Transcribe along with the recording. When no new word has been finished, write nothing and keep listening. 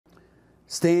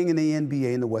Staying in the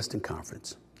NBA in the Western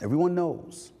Conference, everyone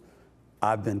knows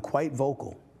I've been quite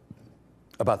vocal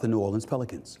about the New Orleans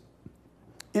Pelicans.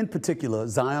 In particular,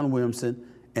 Zion Williamson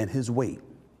and his weight.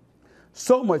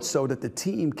 So much so that the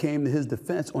team came to his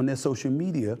defense on their social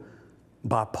media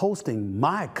by posting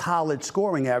my college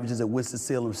scoring averages at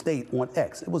Winston-Salem State on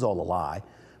X. It was all a lie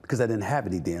because I didn't have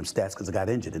any damn stats because I got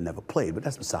injured and never played, but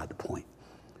that's beside the point.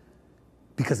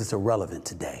 Because it's irrelevant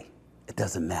today. It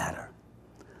doesn't matter.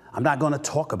 I'm not going to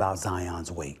talk about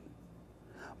Zion's weight,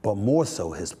 but more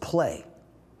so his play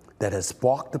that has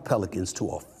sparked the Pelicans to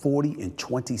a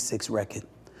 40-26 record.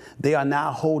 They are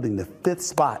now holding the 5th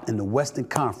spot in the Western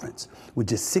Conference with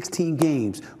just 16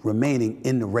 games remaining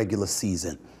in the regular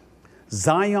season.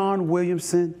 Zion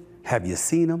Williamson, have you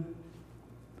seen him?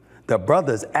 The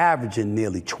brother's averaging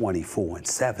nearly 24 and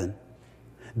 7.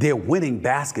 They're winning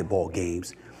basketball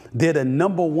games. They're the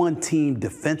 #1 team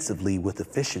defensively with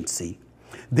efficiency.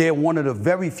 They're one of the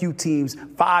very few teams,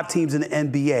 5 teams in the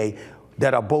NBA,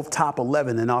 that are both top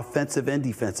 11 in offensive and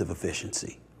defensive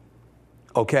efficiency.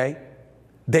 Okay?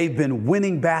 They've been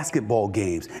winning basketball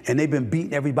games, and they've been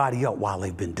beating everybody up while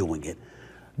they've been doing it.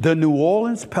 The New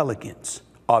Orleans Pelicans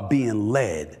are being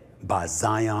led by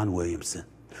Zion Williamson,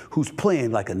 who's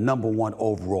playing like a #1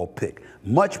 overall pick.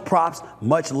 Much props,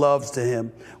 much loves to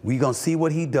him. We're going to see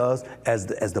what he does as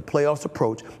the playoffs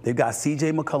approach. They've got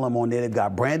C.J. McCollum on there. They've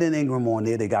got Brandon Ingram on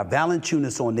there. They've got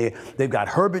Valanciunas on there. They've got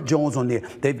Herbert Jones on there.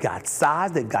 They've got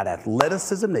size. They've got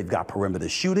athleticism. They've got perimeter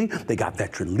shooting. They got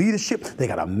veteran leadership. They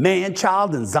got a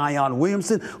man-child in Zion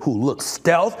Williamson who looks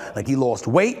stealth, like he lost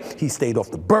weight. He stayed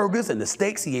off the burgers and the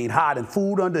steaks. He ain't hiding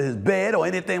food under his bed or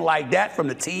anything like that from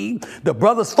the team. The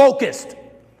brother's focused.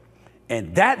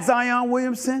 And that Zion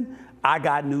Williamson, I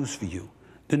got news for you.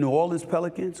 The New Orleans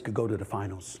Pelicans could go to the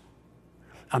finals.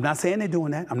 I'm not saying they're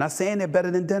doing that. I'm not saying they're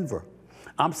better than Denver.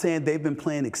 I'm saying they've been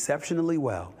playing exceptionally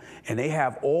well, and they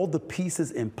have all the pieces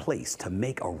in place to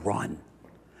make a run.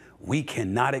 We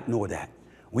cannot ignore that.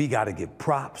 We got to give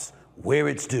props where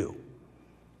it's due,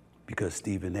 because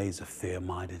Stephen A. is a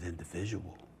fair-minded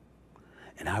individual.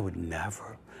 And I would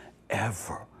never,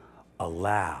 ever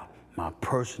allow my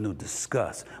personal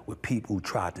disgust with people who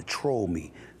tried to troll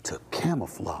me to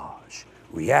camouflage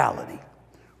reality.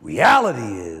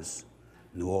 Reality is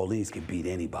New Orleans can beat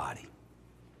anybody.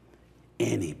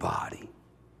 Anybody.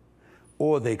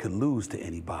 Or they could lose to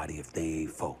anybody if they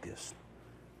ain't focused.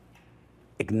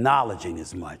 Acknowledging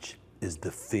as much is the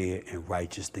fair and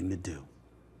righteous thing to do.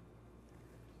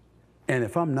 And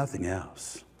if I'm nothing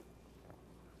else,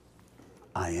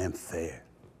 I am fair.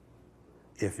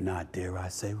 If not, dare I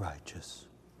say righteous.